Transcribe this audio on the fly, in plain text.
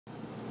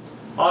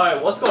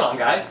Alright, what's going on,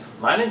 guys?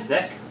 My name's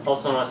Nick,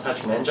 also known as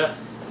Touch Ninja.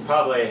 You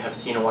probably have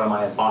seen one of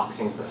my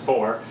unboxings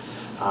before,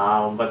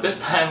 but this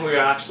time we are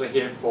actually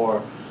here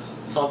for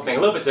something a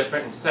little bit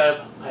different. Instead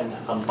of an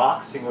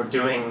unboxing, we're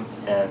doing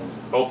an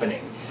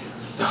opening.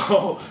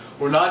 So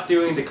we're not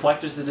doing the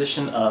collector's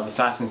edition of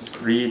Assassin's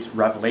Creed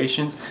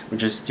Revelations, we're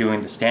just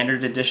doing the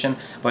standard edition.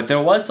 But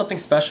there was something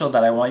special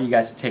that I want you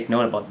guys to take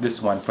note about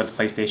this one for the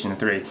PlayStation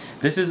 3.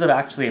 This is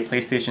actually a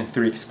PlayStation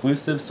 3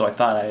 exclusive, so I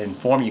thought I'd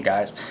inform you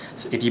guys.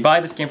 So if you buy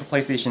this game for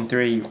PlayStation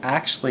 3, you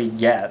actually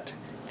get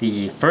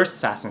the first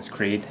Assassin's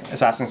Creed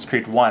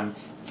 1,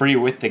 free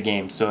with the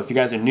game. So if you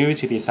guys are new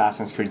to the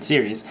Assassin's Creed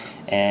series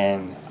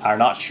and are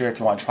not sure if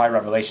you want to try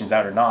Revelations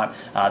out or not,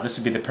 this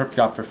would be the perfect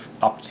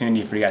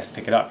opportunity for you guys to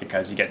pick it up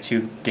because you get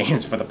 2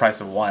 games for the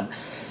price of 1.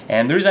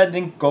 And the reason I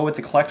didn't go with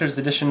the collector's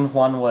edition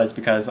one was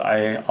because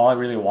all I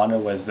really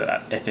wanted was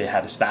that if it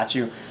had a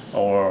statue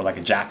or like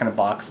a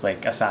jack-in-a-box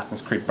like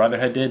Assassin's Creed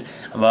Brotherhood did.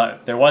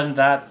 But there wasn't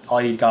that.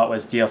 All you got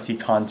was DLC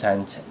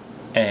content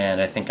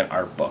and I think an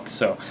art book.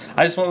 So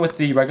I just went with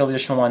the regular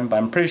edition one, but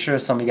I'm pretty sure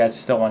some of you guys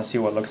still want to see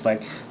what it looks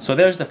like. So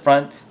there's the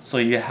front. So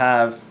you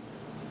have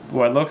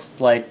what looks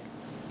like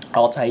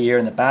Altair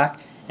in the back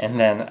and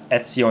then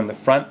Ezio in the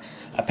front.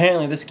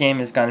 Apparently this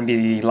game is going to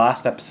be the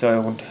last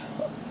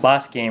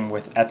game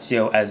with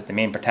Ezio as the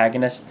main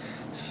protagonist.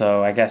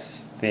 So I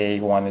guess they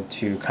wanted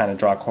to kind of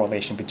draw a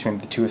correlation between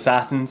the 2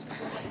 assassins.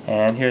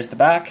 And here's the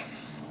back.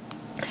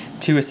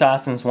 2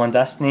 assassins, 1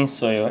 destiny.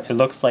 So it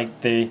looks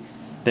like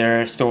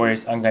their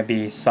stories are going to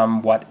be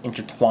somewhat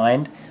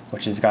intertwined,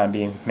 which is going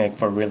to make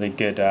for a really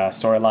good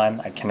storyline,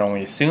 I can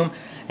only assume.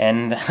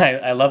 And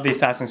I love the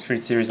Assassin's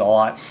Creed series a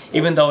lot.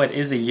 Even though it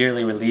is a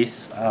yearly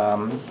release,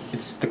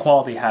 the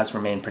quality has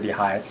remained pretty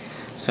high.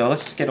 So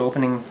let's just get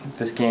opening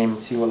this game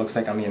and see what it looks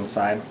like on the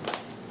inside.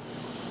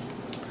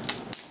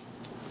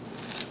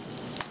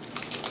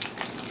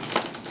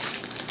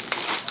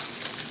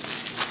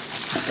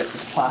 Let's get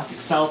this plastic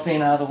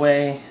cellophane out of the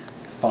way.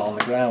 Fall on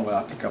the ground, what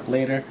I'll pick up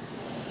later.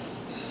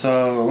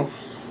 So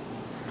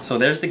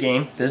there's the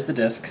game, there's the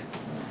disc,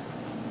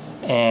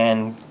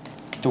 and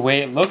the way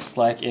it looks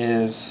like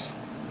is,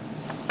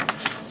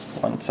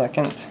 one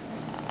second,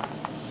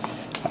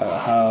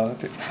 how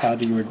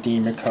do you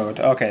redeem your code?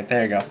 Okay,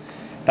 there you go.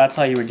 That's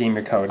how you redeem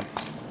your code.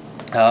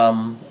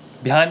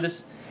 Behind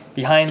this,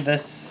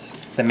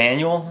 the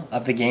manual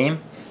of the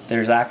game,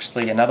 there's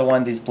actually another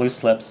one of these blue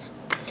slips,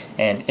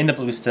 and in the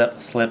blue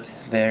slip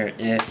there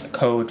is the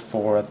code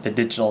for the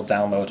digital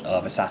download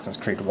of Assassin's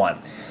Creed 1.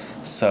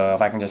 So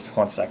if I can just,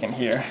 one second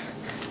here,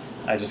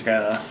 I just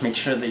gotta make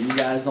sure that you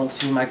guys don't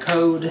see my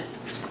code.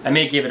 I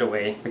may give it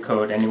away, the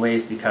code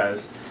anyways,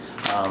 because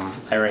I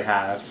already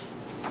have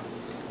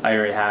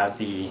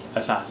the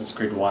Assassin's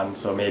Creed 1,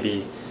 so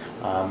maybe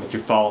if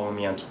you're following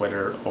me on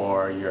Twitter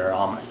or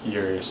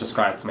you're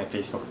subscribed to my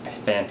Facebook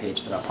fan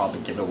page, then I'll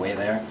probably give it away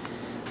there.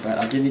 But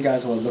I'll give you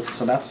guys what it looks,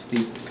 so that's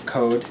the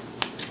code,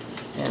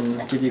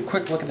 and I'll give you a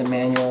quick look at the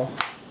manual.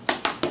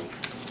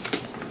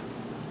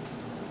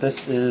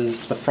 This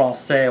is the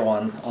Francais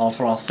one, en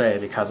Francais,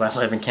 because I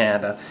live in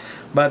Canada.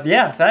 But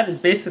yeah, that is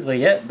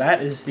basically it.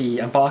 That is the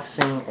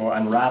unboxing or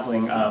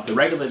unraveling of the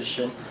regular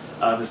edition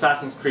of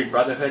Assassin's Creed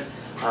Brotherhood.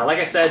 Like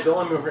I said, the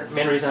only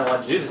main reason I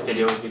wanted to do this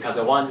video is because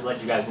I wanted to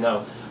let you guys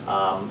know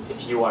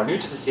if you are new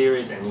to the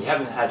series and you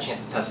haven't had a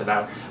chance to test it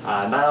out,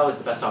 now is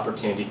the best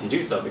opportunity to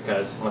do so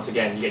because, once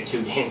again, you get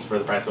 2 games for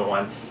the price of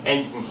 1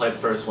 and you can play the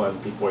first one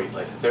before you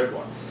play the third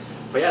one.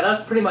 But yeah,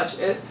 that's pretty much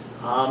it.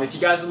 If you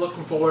guys are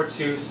looking forward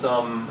to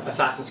some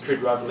Assassin's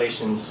Creed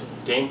Revelations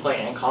gameplay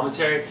and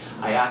commentary,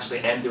 I actually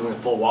am doing a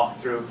full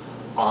walkthrough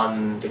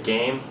on the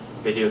game.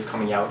 Videos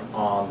coming out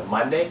on the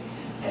Monday,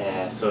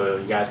 and so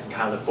you guys can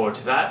kind of look forward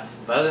to that.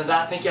 But other than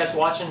that, thank you guys for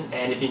watching,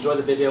 and if you enjoyed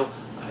the video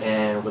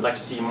and would like to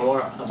see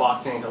more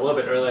unboxing a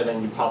little bit earlier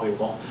than you probably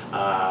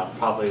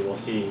will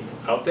see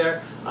out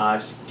there,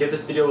 just give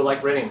this video a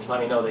like rating to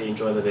let me know that you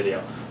enjoyed the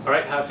video.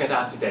 Alright, have a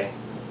fantastic day.